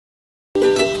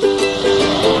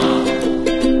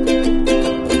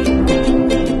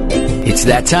It's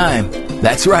that time.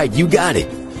 That's right, you got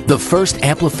it. The first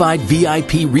Amplified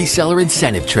VIP reseller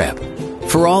incentive trip.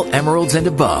 For all Emeralds and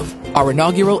above, our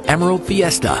inaugural Emerald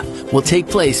Fiesta will take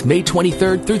place May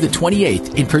 23rd through the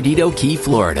 28th in Perdido Key,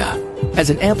 Florida. As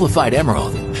an Amplified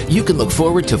Emerald, you can look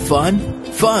forward to fun,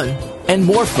 and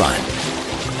more fun.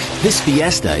 This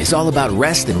Fiesta is all about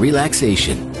rest and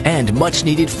relaxation and much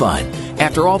needed fun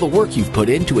after all the work you've put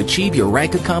in to achieve your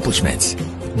rank accomplishments.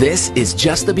 This is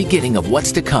just the beginning of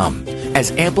what's to come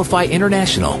as Amplify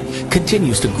International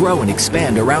continues to grow and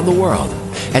expand around the world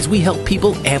as we help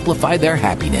people amplify their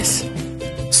happiness.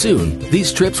 Soon,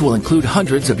 these trips will include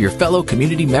hundreds of your fellow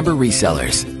community member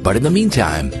resellers. But in the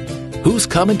meantime, who's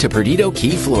coming to Perdido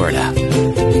Key, Florida?